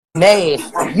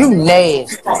nasty. You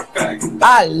nasty.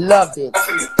 I love it.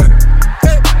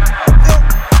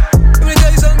 Let me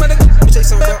tell you something, man. Let me tell you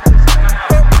something, bro.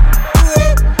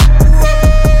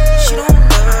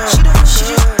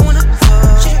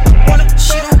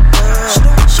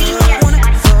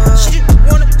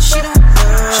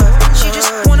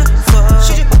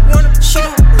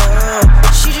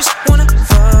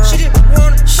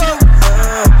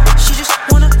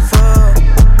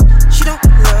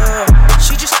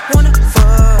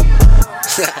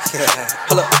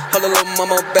 Hold up, little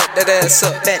mama, back that ass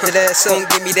up. Don't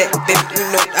give me that, baby. You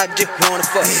know I just wanna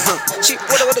fuck. She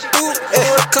what to do?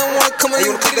 Come on,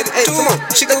 you wanna get it too?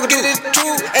 She gon' get it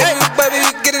too. Everybody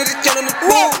get it, get on the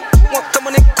groove. Want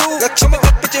coming in cool? Show me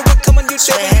that bitch, what coming you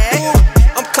show me cool.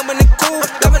 I'm coming in cool.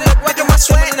 Coming in rocking my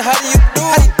swag. How do you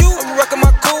do? I'm rocking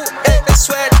my cool. They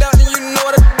swagged out and you know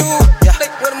what I do.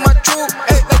 Like what am I true?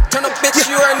 Like turn up, bitch,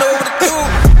 you already know what to do.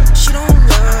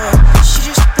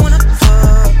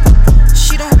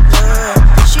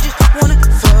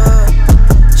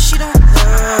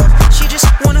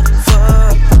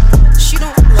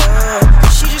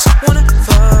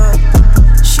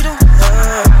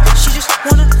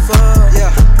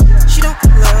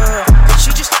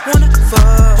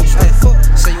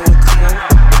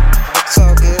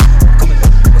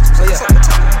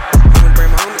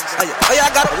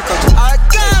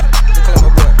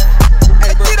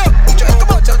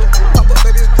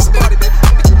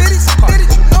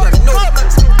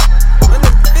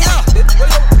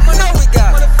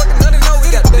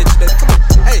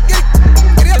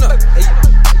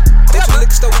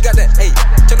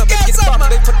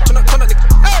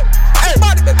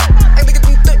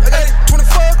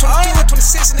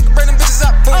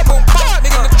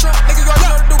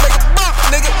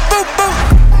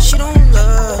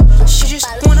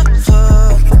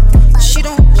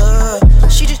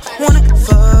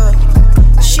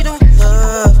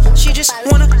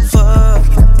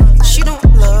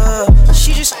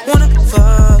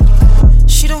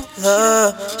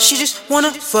 She just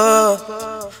wanna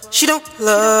fuck. She don't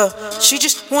love, she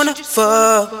just wanna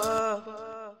fuck.